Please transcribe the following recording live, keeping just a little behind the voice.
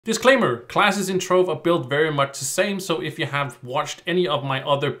Disclaimer, classes in Trove are built very much the same, so if you have watched any of my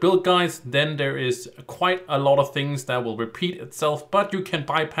other build guides, then there is quite a lot of things that will repeat itself, but you can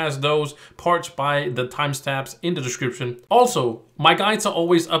bypass those parts by the timestamps in the description. Also, my guides are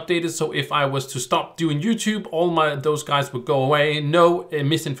always updated, so if I was to stop doing YouTube, all those guides would go away. No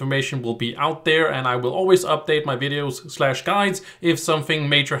misinformation will be out there, and I will always update my videos / guides if something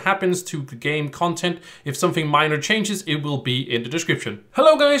major happens to the game content. If something minor changes, it will be in the description.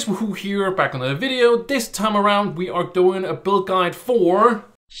 Hello guys, Wahoo here, back on another video. This time around we are doing a build guide for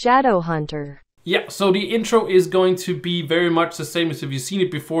Shadowhunter. Yeah, so the intro is going to be very much the same as if you've seen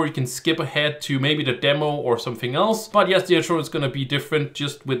it before. You can skip ahead to maybe the demo or something else. But yes, the intro is going to be different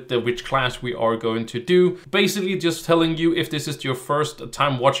just with which class we are going to do. Basically just telling you, if this is your first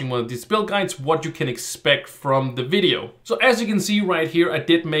time watching one of these build guides, what you can expect from the video. So as you can see right here, I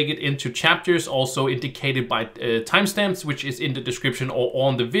did make it into chapters, also indicated by timestamps, which is in the description or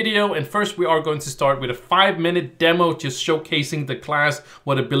on the video. And first we are going to start with a 5-minute demo, just showcasing the class,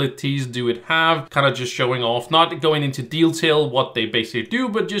 what abilities do it have. Kind of just showing off, not going into detail what they basically do,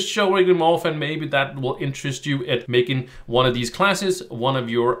 but just showing them off, and maybe that will interest you at making one of these classes one of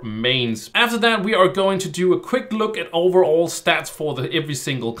your mains. After that, we are going to do a quick look at overall stats for every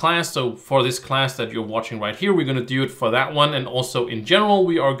single class. So for this class that you're watching right here, we're going to do it for that one, and also in general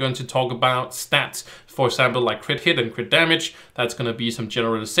we are going to talk about stats. For example, like crit hit and crit damage. That's going to be some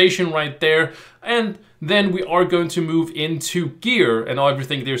generalization right there. And then we are going to move into gear and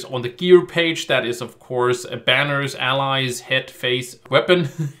everything there's on the gear page. That is, of course, banners, allies, head, face, weapon,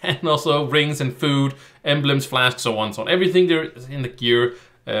 and also rings and food, emblems, flasks, so on. So everything there is in the gear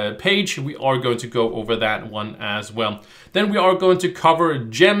page, we are going to go over that one as well. Then we are going to cover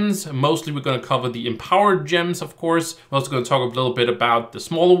gems. Mostly we're going to cover the empowered gems, of course. We're also going to talk a little bit about the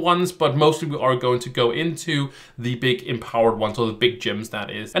smaller ones, but mostly we are going to go into the big empowered ones, or the big gems, that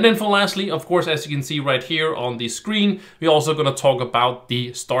is. And then for lastly, of course, as you can see right here on the screen, we're also going to talk about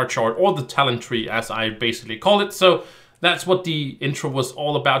the star chart, or the talent tree, as I basically call it. So that's what the intro was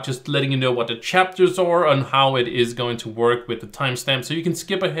all about, just letting you know what the chapters are and how it is going to work with the timestamp. So you can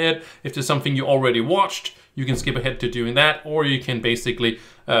skip ahead if there's something you already watched. You can skip ahead to doing that, or you can basically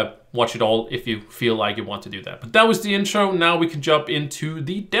watch it all if you feel like you want to do that. But that was the intro. Now we can jump into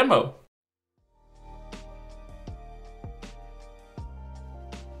the demo.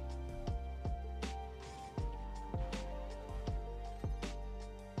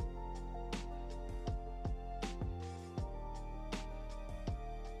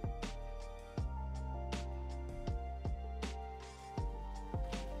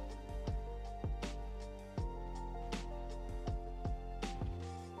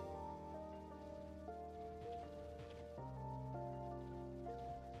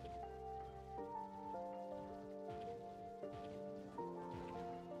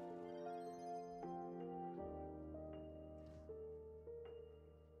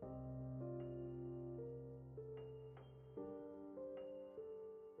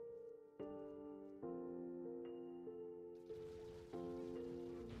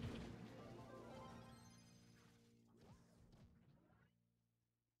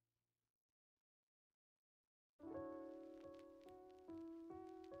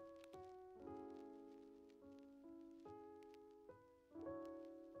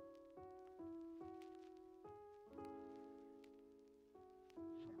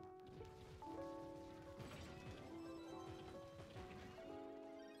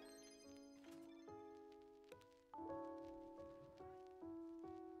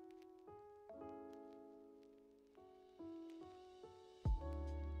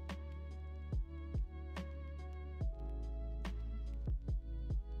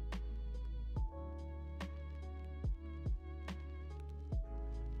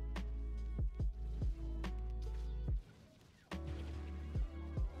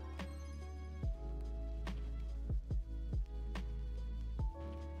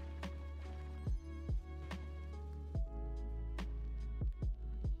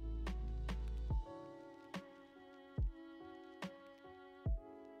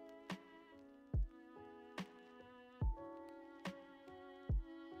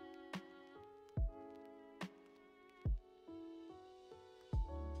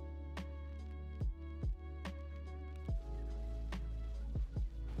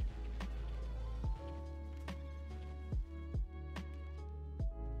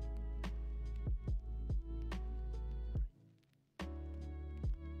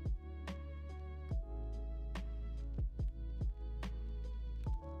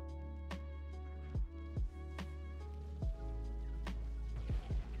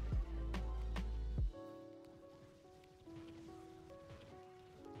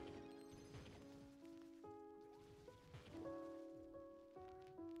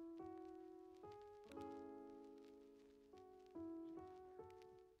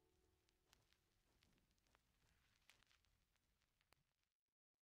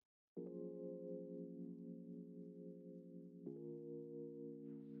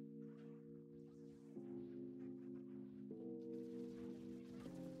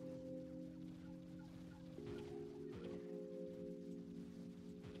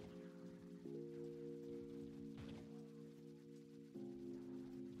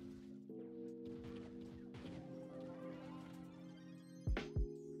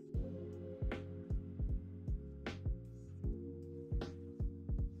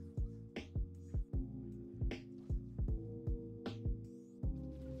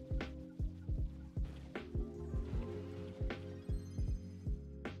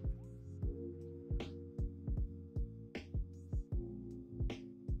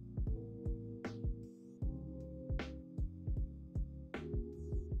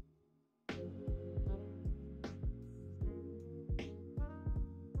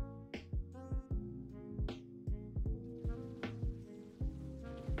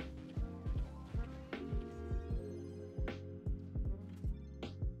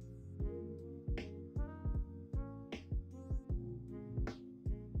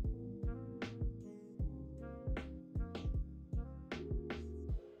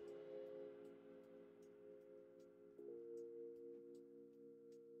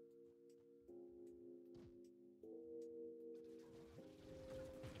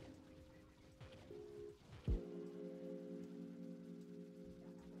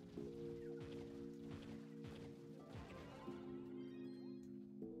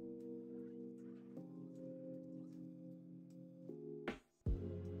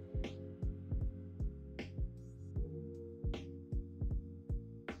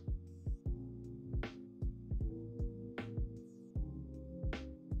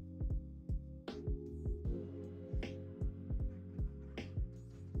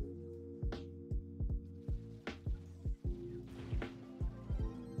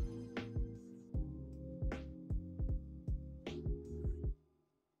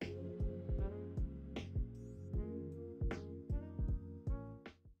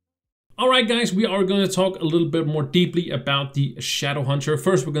 Alright guys, we are going to talk a little bit more deeply about the Shadow Hunter.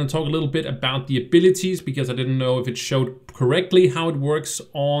 First, we're going to talk a little bit about the abilities, because I didn't know if it showed correctly how it works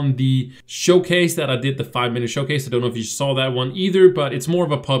on the showcase that I did, the 5-minute showcase. I don't know if you saw that one either, but it's more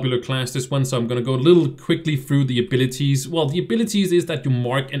of a popular class, this one, so I'm going to go a little quickly through the abilities. Well, the abilities is that you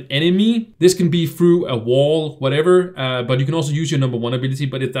mark an enemy. This can be through a wall, whatever, but you can also use your number 1 ability,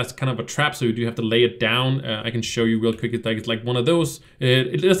 but that's kind of a trap, so you do have to lay it down. I can show you real quick. It's like one of those.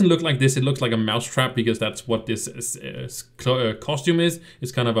 It doesn't look like this. It looks like a mouse trap, because that's what this costume is.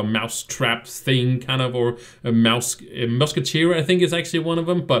 It's kind of a mouse trap thing, kind of, or a musketeer, I think is actually one of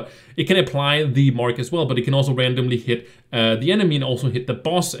them. But it can apply the mark as well, but it can also randomly hit the enemy and also hit the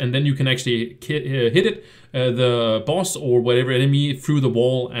boss, and then you can actually hit it, the boss or whatever enemy, through the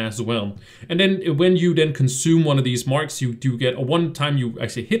wall as well. And then when you then consume one of these marks, you do get, or one time you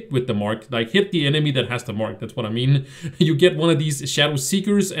actually hit with the mark, like hit the enemy that has the mark, that's what I mean. You get one of these Shadow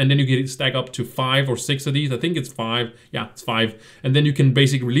Seekers, and then you get stack up to 5 or 6 of these. I think it's 5. Yeah, it's 5. And then you can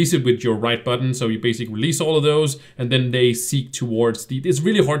basically release it with your right button. So you basically release all of those, and then they seek towards the, it's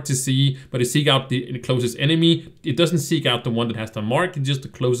really hard to see, but they seek out the closest enemy. It doesn't seek out the one that has the mark, it's just the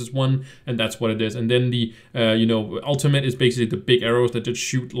closest one, and that's what it is. And then the you know, ultimate is basically the big arrows that just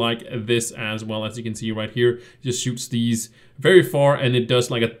shoot like this, as well, as you can see right here. It just shoots these very far, and it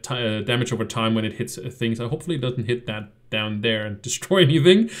does like a damage over time when it hits things. So hopefully it doesn't hit that down there and destroy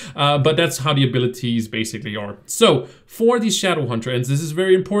anything, but that's how the abilities basically are. So for the Shadow Hunter, and this is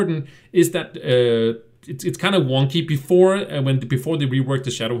very important, is that it's kind of wonky. Before they reworked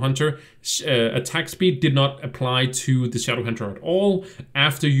the Shadow Hunter, attack speed did not apply to the Shadow Hunter at all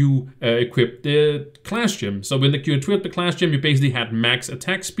after you equipped the class gem. So when you equipped the class gem, you basically had max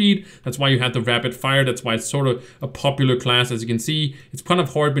attack speed. That's why you had the rapid fire. That's why it's sort of a popular class. As you can see, it's kind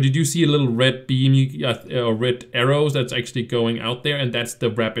of hard, but you do see a little red beam, red arrows that's actually going out there, and that's the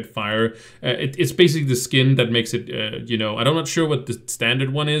rapid fire. It's basically the skin that makes it, you know, I'm not sure what the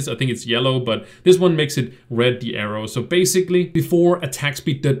standard one is. I think it's yellow, but this one makes it red, the arrow. So basically, before, attack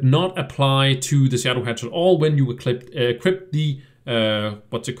speed did not apply to the Shadow Hunter at all when you equipped the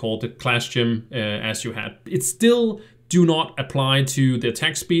what's it called, the class gem as you had. It still do not apply to the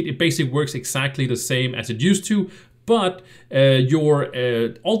attack speed. It basically works exactly the same as it used to, but your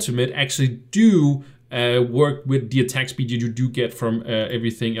ultimate actually do work with the attack speed you do get from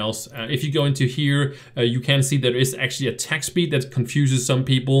everything else. If you go into here, you can see there is actually attack speed that confuses some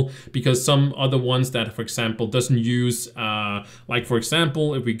people, because some other ones that, for example, doesn't use, like for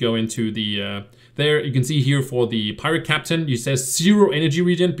example, if we go into the there, you can see here for the Pirate Captain, it says 0 energy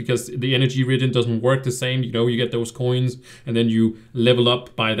regen, because the energy regen doesn't work the same. You know, you get those coins and then you level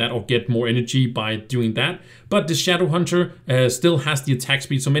up by that, or get more energy by doing that. But the Shadow Hunter still has the attack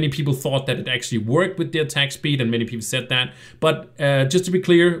speed. So many people thought that it actually worked with the attack speed, and many people said that. But just to be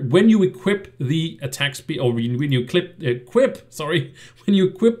clear, when you equip the attack speed, or when you when you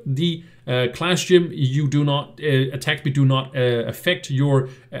equip the class gem, you do not attack speed do not affect your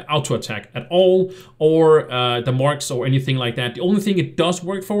auto attack at all, or the marks or anything like that. The only thing it does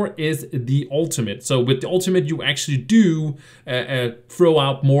work for is the ultimate. So with the ultimate, you actually do throw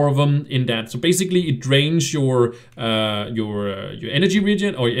out more of them in that. So basically, it drains your energy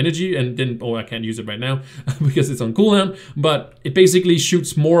regen, or your energy, and then, oh, I can't use it right now because it's on cooldown. But it basically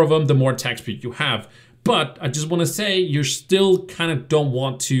shoots more of them the more attack speed you have. But I just want to say, you still kind of don't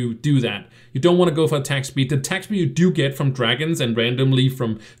want to do that. You don't want to go for attack speed. The attack speed you do get from dragons and randomly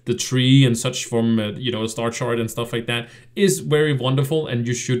from the tree and such, from you know, the star chart and stuff like that, is very wonderful, and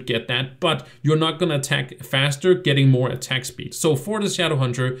you should get that. But you're not going to attack faster getting more attack speed. So for the Shadow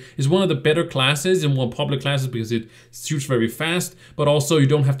Hunter, is one of the better classes and more popular classes, because it shoots very fast, but also you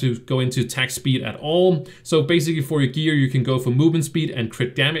don't have to go into attack speed at all. So basically, for your gear, you can go for movement speed and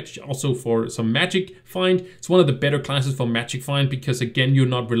crit damage. Also for some magic find, it's one of the better classes for magic find, because again, you're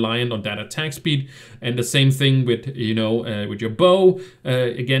not reliant on that attack speed. And the same thing with, you know, with your bow,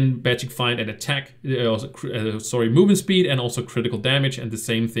 again, magic find and attack, movement speed, and also critical damage. And the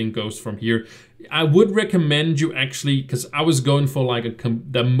same thing goes from here. I would recommend you actually, because I was going for like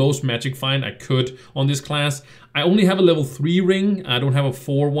the most magic find I could on this class. I only have a level 3 ring. I don't have a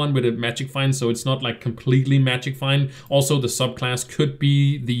 4 one with a magic find, so it's not like completely magic find. Also, the subclass could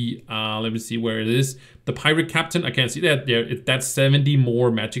be the, let me see where it is. The Pirate Captain, I can't see that there. That's 70 more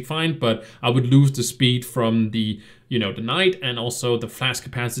magic find, but I would lose the speed from the, you know, the Knight, and also the flask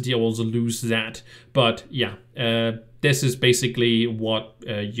capacity. I will also lose that. But yeah, this is basically what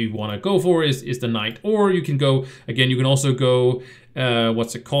you want to go for, is the Knight. Or you can go, again, you can also go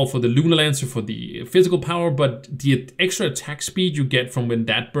what's it called, for the Lunar Lancer for the physical power, but the extra attack speed you get from when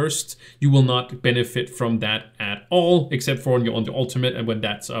that bursts, you will not benefit from that at all, except for on the ultimate and when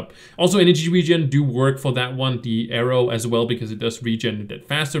that's up. Also, energy regen do work for that one, the arrow as well, because it does regen it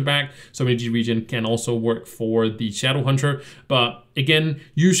faster back. So energy regen can also work for the Shadow Hunter, but again,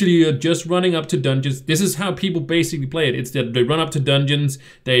 usually you're just running up to dungeons. This is how people basically play it. It's that they run up to dungeons,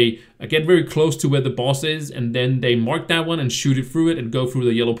 they get very close to where the boss is, and then they mark that one and shoot it through it and go through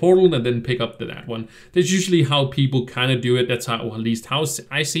the yellow portal and then pick up that one. That's usually how people kind of do it. That's how, or at least how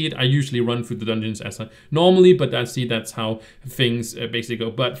I see it. I usually run through the dungeons as normally, but that's how things basically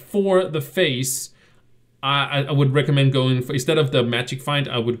go. But for the face, I would recommend going for, instead of the magic find,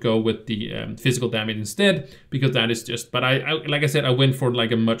 I would go with the physical damage instead, because that is just, but I like I said, I went for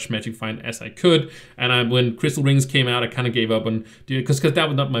like a much magic find as I could, and when Crystal Rings came out, I kind of gave up on, because that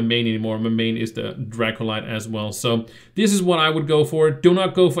was not my main anymore. My main is the Dracolite as well. So this is what I would go for. Do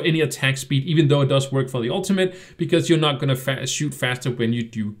not go for any attack speed, even though it does work for the ultimate, because you're not going to shoot faster when you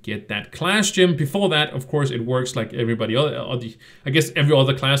do get that class gem. Before that, of course, it works like everybody else, I guess every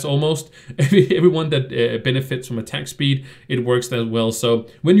other class almost, everyone that benefits from attack speed, it works as well. So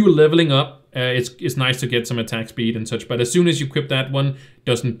when you're leveling up, it's nice to get some attack speed and such, but as soon as you equip that one, it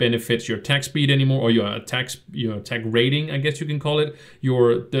doesn't benefit your attack speed anymore, or your attack rating, I guess you can call it.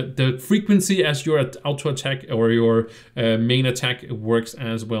 The frequency as your auto attack or your main attack works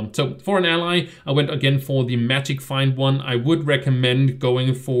as well. So for an ally, I went again for the magic find one. I would recommend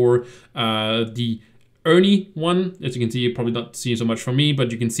going for the Ernie one. As you can see, you probably not see so much from me,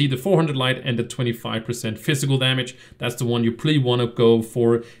 but you can see the 400 light and the 25% physical damage. That's the one you probably want to go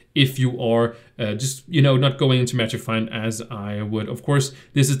for if you are just, not going into magic find as I would. Of course,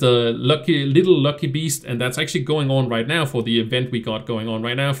 this is the little lucky beast, and that's actually going on right now for the event we got going on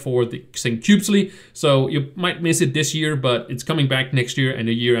right now for the St. Cubesley. So you might miss it this year, but it's coming back next year and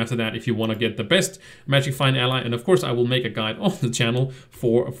a year after that if you want to get the best magic find ally. And of course, I will make a guide on the channel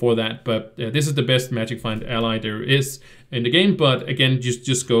for that. But this is the best magic find ally there is in the game. But again,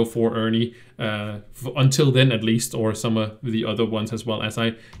 just go for Ernie until then at least, or some of the other ones as well.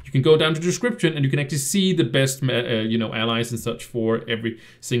 You can go down to the description and you can actually see the best allies and such for every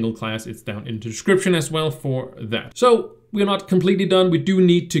single class. It's down in the description as well for that. So we're not completely done. We do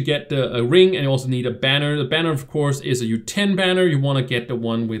need to get a ring, and you also need a banner. The banner, of course, is a U10 banner. You want to get the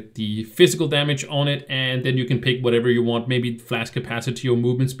one with the physical damage on it, and then you can pick whatever you want. Maybe flash capacity or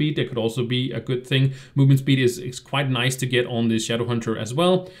movement speed. That could also be a good thing. Movement speed is quite nice to get on the Shadow Hunter as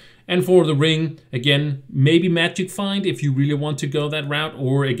well. And for the ring, again, maybe magic find if you really want to go that route.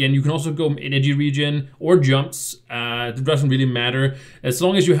 Or again, you can also go energy regen or jumps. It doesn't really matter. As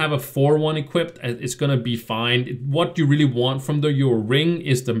long as you have a 4-1 equipped, it's gonna be fine. What you really want from your ring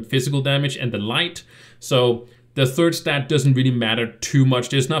is the physical damage and the light. So the third stat doesn't really matter too much.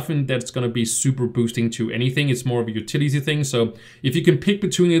 There's nothing that's going to be super boosting to anything. It's more of a utility thing. So if you can pick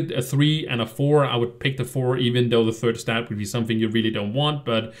between a 3 and a 4, I would pick the 4, even though the third stat would be something you really don't want.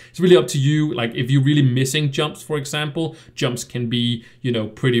 But it's really up to you. Like if you're really missing jumps, for example, jumps can be,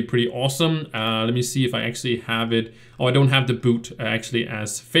 pretty awesome. Let me see if I actually have it. Oh, I don't have the boot actually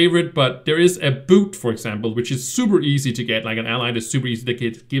as favorite, but there is a boot, for example, which is super easy to get. Like an ally that's super easy to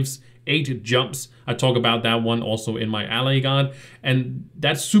get, gives 8 jumps. I talk about that one also in my ally guide, and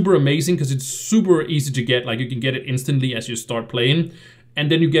that's super amazing because it's super easy to get. Like you can get it instantly as you start playing,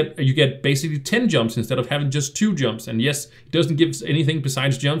 and then you get basically 10 jumps instead of having just 2 jumps. And yes, it doesn't give getting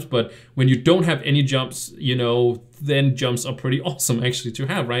besides jumps, but when you don't have any jumps, then jumps are pretty awesome actually to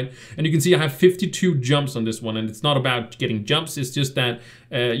have, right? And you can see I have 52 jumps on this one, and it's not about getting jumps, it's just that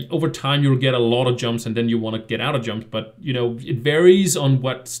over time you'll get a lot of jumps and then you want to get out of jumps, but it varies on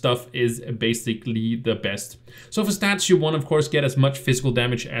what stuff is basically the best. So for stats, you want, of course, get as much physical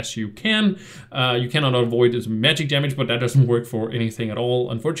damage as you can. You cannot avoid this magic damage, but that doesn't work for anything at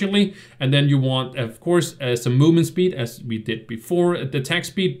all, unfortunately. And then you want, of course, some movement speed, as we did before. The attack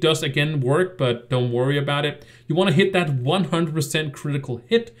speed does again work, but don't worry about it. You want to hit that 100% critical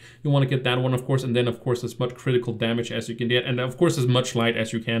hit. You want to get that one, of course, and then, of course, as much critical damage as you can get, and of course, as much light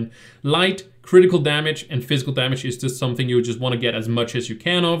as you can. Light, critical damage, and physical damage is just something you just want to get as much as you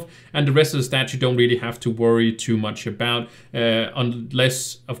can of, and the rest of the stats you don't really have to worry too much about,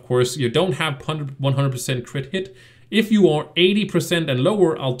 unless, of course, you don't have 100% crit hit. If you are 80% and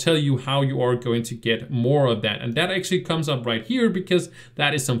lower, I'll tell you how you are going to get more of that. And that actually comes up right here because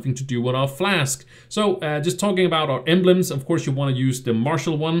that is something to do with our flask. So just talking about our emblems, of course, you want to use the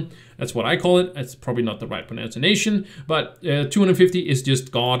martial one. That's what I call it. That's probably not the right pronunciation, but 250 is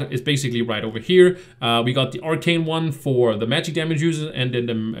just God. It's basically right over here. We got the arcane one for the magic damage users, and then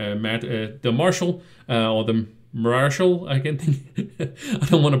the martial or the Marshall, I can think. I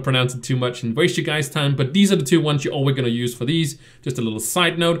don't want to pronounce it too much and waste you guys' time, but these are the two ones you're always going to use for these. Just a little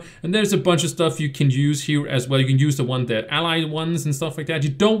side note. And there's a bunch of stuff you can use here as well. You can use the allied ones and stuff like that. You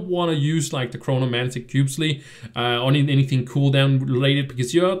don't want to use like the chronomantic cubesly or anything cooldown related,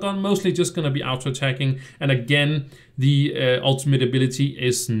 because you're mostly just going to be auto-attacking. And again, the ultimate ability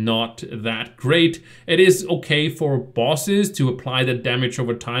is not that great. It is okay for bosses to apply that damage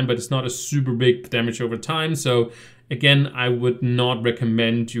over time, but it's not a super big damage over time. So again, I would not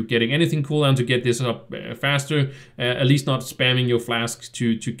recommend you getting anything cooldown to get this up faster, at least not spamming your flasks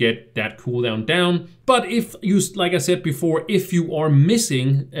to get that cooldown down. But if you, like I said before, if you are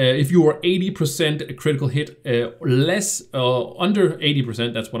missing, if you are 80% critical hit, less, under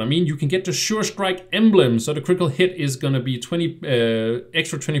 80%, that's what I mean, you can get the Sure Strike emblem. So the critical hit is gonna be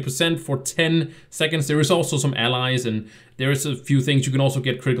extra 20% for 10 seconds. There is also some allies, and there is a few things. You can also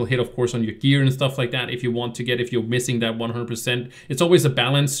get critical hit, of course, on your gear and stuff like that if you want to get, if you're missing that 100%. It's always a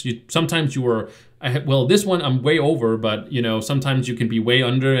balance. Sometimes you are, well, this one I'm way over, but you know, sometimes you can be way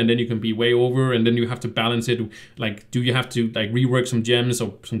under and then you can be way over, and then you have to balance it. Like, do you have to like rework some gems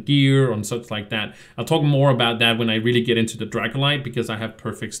or some gear or such like that? I'll talk more about that when I really get into the Dracolite, because I have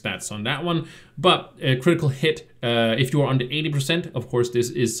perfect stats on that one. But critical hit, if you are under 80%, of course,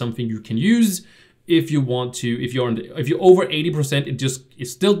 this is something you can use. If you want to, if you're over 80%,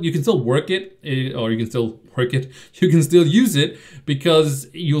 you can still work it, or you can still work it. You can still use it, because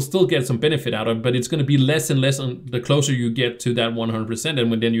you'll still get some benefit out of it, but it's going to be less and less on the closer you get to that 100%.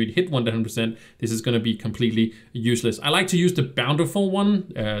 And when then you hit 100%, this is going to be completely useless. I like to use the bountiful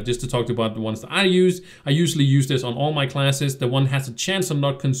one, just to talk about the ones that I use. I usually use this on all my classes. The one has a chance of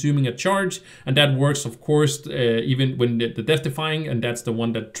not consuming a charge, and that works, of course, even when the death defying, and that's the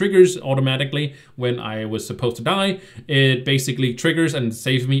one that triggers automatically when I was supposed to die. It basically triggers and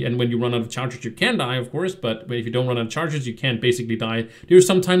saves me, and when you run out of charges, you can die, of course, but if you don't run out of charges, you can't basically die. There's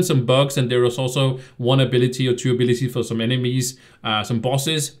sometimes some bugs, and there is also one ability or two abilities for some enemies, some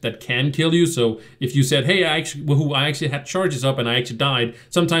bosses that can kill you. So if you said, hey, I actually had charges up and I actually died,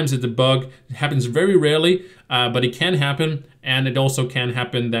 sometimes it's a bug. It happens very rarely, but it can happen. And it also can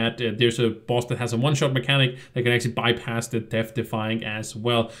happen that there's a boss that has a one-shot mechanic that can actually bypass the death-defying as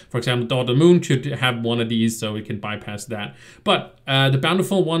well. For example, Daughter Moon should have one of these, so it can bypass that. But the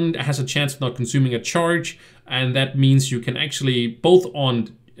bountiful one has a chance of not consuming a charge, and that means you can actually, both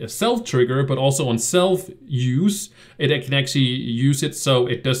on self-trigger, but also on self-use, it can actually use it so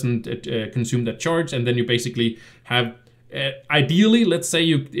it doesn't consume that charge, and then you basically have, ideally, let's say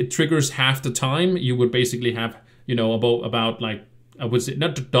it triggers half the time, you would basically have, you know, about like, I would say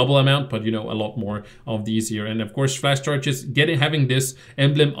not the double amount, but you know, a lot more of these here. And of course, flash charges, having this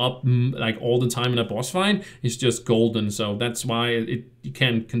emblem up like all the time in a boss fight is just golden. So that's why you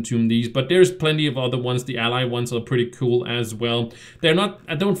can consume these. But there's plenty of other ones. The ally ones are pretty cool as well. They're not,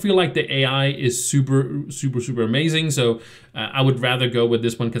 I don't feel like the AI is super amazing. So I would rather go with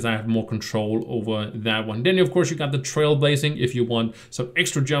this one because I have more control over that one. Then of course you got the trailblazing if you want some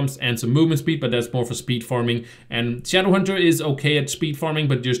extra jumps and some movement speed, but that's more for speed farming. And Shadowhunter is okay at speed farming,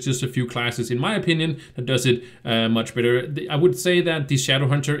 but there's just a few classes in my opinion that does it much better. I would say that the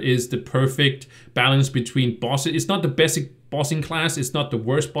Shadowhunter is the perfect balance between bosses. It's not the best bossing class, it's not the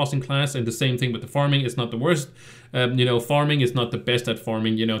worst bossing class, and the same thing with the farming, it's not the worst. You know, farming is not the best at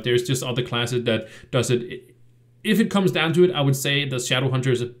farming. You know, there's just other classes that does it. If it comes down to it, I would say the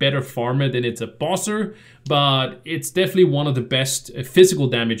Shadowhunter is a better farmer than it's a bosser, but it's definitely one of the best physical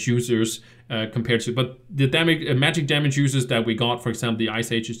damage users compared to, but the magic damage users that we got, for example, the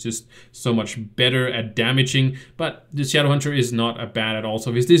Ice Age is just so much better at damaging, but the Shadowhunter is not bad at all.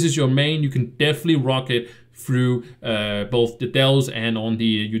 So if this is your main, you can definitely rock it through both the dells and on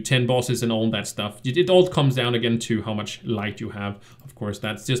the U10 bosses and all that stuff. It all comes down again to how much light you have. Of course,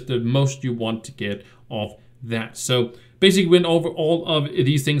 that's just the most you want to get off that. So basically went over all of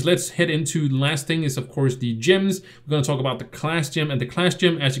these things. Let's head into the last thing is of course the gems. We're going to talk about the class gem, and the class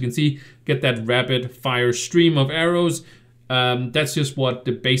gem, as you can see, get that rapid fire stream of arrows. That's just what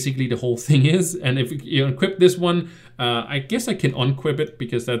basically the whole thing is. And if you equip this one, I guess I can unquip it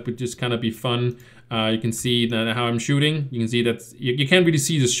because that would just kind of be fun. You can see how I'm shooting. You can see that you can't really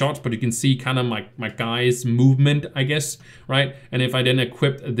see the shots, but you can see kind of my guy's movement, I guess, right? And if I then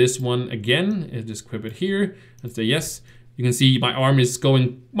equip this one again, and just equip it here and say yes, you can see my arm is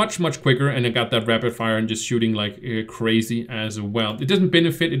going much quicker, and I got that rapid fire and just shooting like crazy as well. It doesn't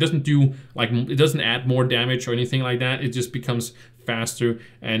benefit, it doesn't do like, it doesn't add more damage or anything like that. It just becomes faster.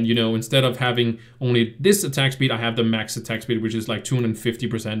 And you know, instead of having only this attack speed, I have the max attack speed, which is like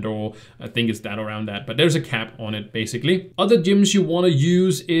 250%, or I think it's that around that, but there's a cap on it basically. Other gems you want to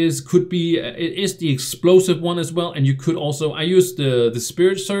use could be the explosive one as well. And you could also, I use the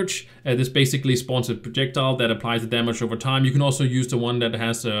spirit search. This basically spawns a projectile that applies the damage over time. You can also use the one that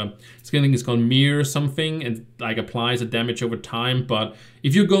has I think it's called mirror something, and like applies the damage over time. But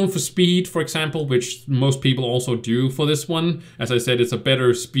if you're going for speed, for example, which most people also do for this one, as I said, it's a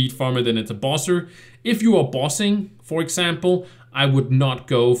better speed farmer than it's a bosser. If you are bossing, for example, I would not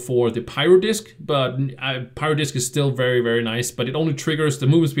go for the pyro disc, but pyro disc is still very, very nice, but it only triggers, the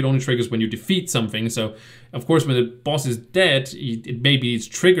movement speed only triggers when you defeat something. So of course, when the boss is dead, it maybe it's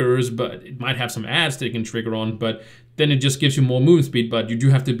triggers, but it might have some ads that it can trigger on, but then it just gives you more movement speed, but you do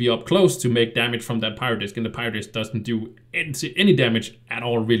have to be up close to make damage from that pyro disc, and the pyro disc doesn't do any damage at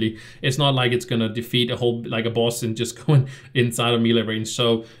all, really. It's not like it's gonna defeat a boss and just going inside of melee range.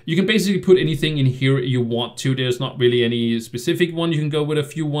 So you can basically put anything in here you want to. There's not really any specific one. You can go with a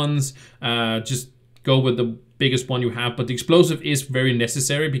few ones, just go with the biggest one you have, but the explosive is very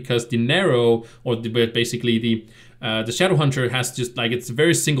necessary because the narrow, or basically the Shadow Hunter has just like, it's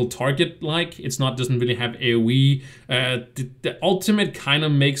very single target like, it's not, doesn't really have AoE. The ultimate kind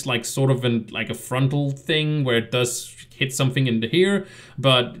of makes like sort of like a frontal thing where it does hit something in here,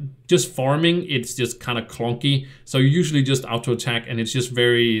 but just farming, it's just kind of clunky. So you usually just auto attack, and it's just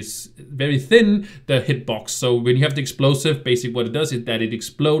very thin, the hitbox. So when you have the explosive, basically what it does is that it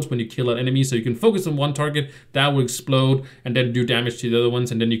explodes when you kill an enemy. So you can focus on one target, that will explode, and then do damage to the other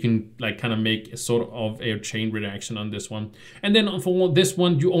ones, and then you can like kind of make a sort of a chain reaction on this one. And then for this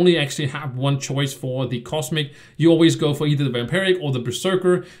one, you only actually have one choice for the cosmic. You always go for either the vampiric or the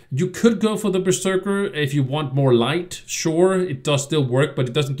berserker. You could go for the berserker if you want more light. Sure, it does still work, but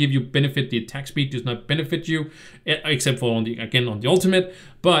it doesn't give you benefit. The attack speed does not benefit you, except for on the ultimate.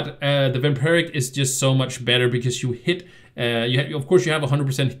 But the vampiric is just so much better because you hit. Of course, you have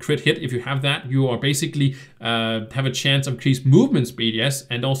 100% crit hit. If you have that, you are basically have a chance of increased movement speed, yes,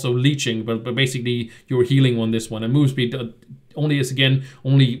 and also leeching. But basically, you're healing on this one, and movement speed only is again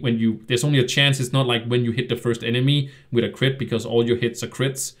only when there's only a chance. It's not like when you hit the first enemy with a crit, because all your hits are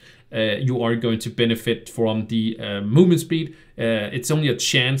crits. You are going to benefit from the movement speed. It's only a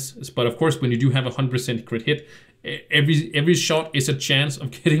chance, but of course, when you do have 100% crit hit, every shot is a chance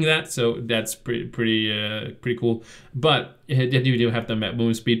of getting that, so that's pretty cool. But then you do have the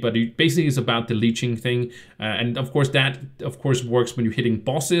movement speed, but it basically is about the leeching thing, and of course that works when you're hitting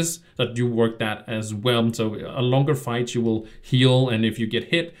bosses. That you work that as well. So a longer fight, you will heal, and if you get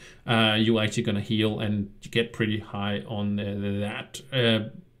hit, you're actually gonna heal, and you get pretty high on that.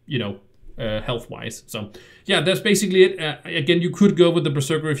 Health-wise. So yeah, that's basically it. Again, you could go with the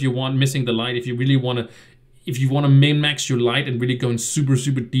berserker if you want, missing the light. If you really want to min-max your light and really going super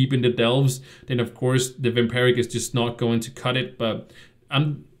deep into delves, then of course the vampiric is just not going to cut it. But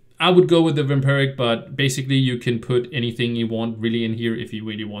I would go with the vampiric, but basically you can put anything you want really in here if you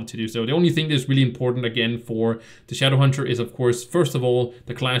really want to do so. The only thing that's really important again for the Shadow Hunter is, of course, first of all,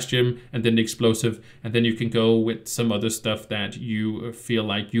 the class gem, and then the explosive, and then you can go with some other stuff that you feel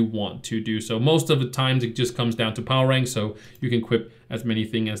like you want to do. So most of the times it just comes down to power rank, so you can equip as many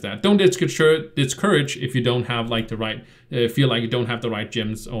things as that. Don't discourage if you don't have like the right, feel like you don't have the right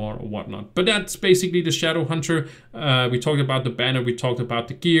gems or whatnot. But that's basically the Shadow Hunter. We talked about the banner, we talked about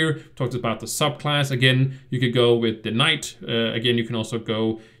the gear, talked about the subclass. Again, you could go with the Knight. Again, you can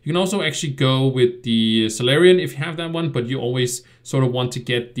also actually go with the Solarian if you have that one, but you always sort of want to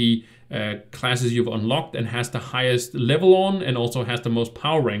get the classes you've unlocked and has the highest level on, and also has the most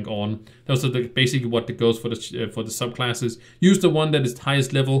power rank on. Those are basically what goes for the subclasses. Use the one that is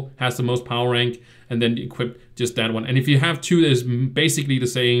highest level, has the most power rank, and then equip just that one. And if you have two that is basically the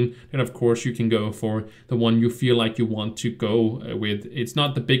same, then of course you can go for the one you feel like you want to go with. It's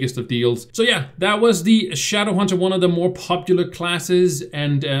not the biggest of deals. So yeah, that was the Shadow Hunter, one of the more popular classes.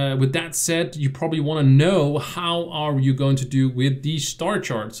 And with that said, you probably want to know how are you going to do with the star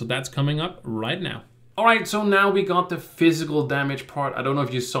chart. So that's coming up right now. Alright, so now we got the physical damage part. I don't know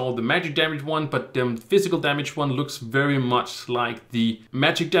if you saw the magic damage one, but the physical damage one looks very much like the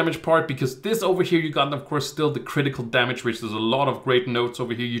magic damage part, because this over here you got, of course, still the critical damage, which there's a lot of great notes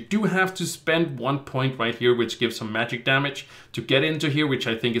over here. You do have to spend 1 point right here, which gives some magic damage to get into here, which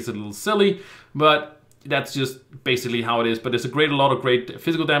I think is a little silly, but that's just basically how it is. But there's a lot of great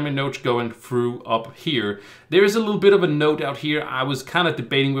physical damage notes going through up here. There is a little bit of a note out here. I was kind of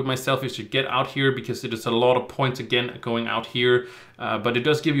debating with myself if to get out here because it is a lot of points again going out here. But it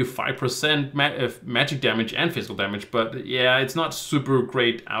does give you 5% magic damage and physical damage. But yeah, it's not super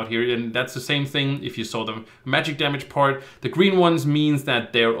great out here. And that's the same thing if you saw the magic damage part. The green ones means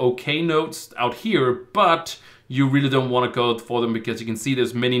that they're okay notes out here, but you really don't want to go for them because you can see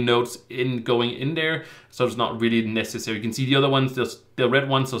there's many notes going in there, so it's not really necessary. You can see the other ones, the red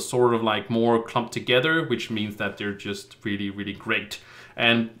ones are sort of like more clumped together, which means that they're just really, really great.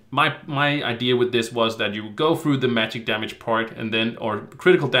 And my idea with this was that you go through the magic damage part and then, or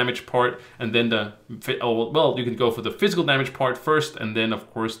critical damage part, and then well, you can go for the physical damage part first, and then of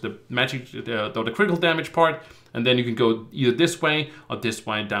course the the critical damage part, and then you can go either this way or this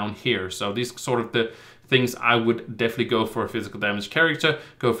way down here. So these sort of the things I would definitely go for a physical damage character.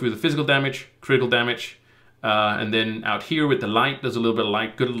 Go through the physical damage, critical damage, and then out here with the light, there's a little bit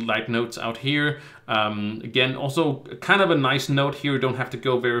of good light notes out here. Again, also kind of a nice note here. You don't have to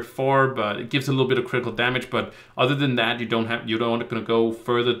go very far, but it gives a little bit of critical damage. But other than that, you don't want to go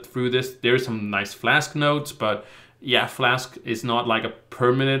further through this. There's some nice flask notes, but yeah, flask is not like a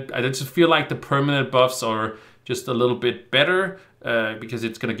permanent. I just feel like the permanent buffs are just a little bit better. Because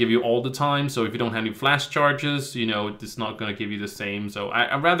it's going to give you all the time. So if you don't have any flash charges, you know, it's not going to give you the same. So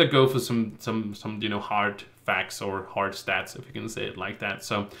I'd rather go for some you know, hard facts or hard stats, if you can say it like that.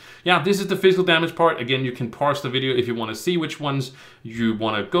 So yeah, this is the physical damage part. Again, you can pause the video if you want to see which ones you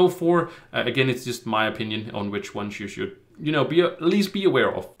want to go for. Again, it's just my opinion on which ones you should, you know, at least be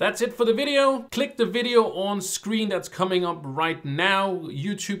aware of. That's it for the video. Click the video on screen that's coming up right now.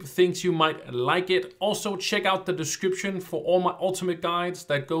 YouTube thinks you might like it. Also check out the description for all my ultimate guides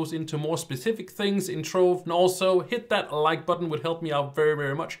that goes into more specific things in Trove. And also hit that like button, would help me out very,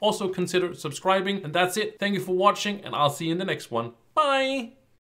 very much. Also consider subscribing. And that's it. Thank you for watching, and I'll see you in the next one. Bye.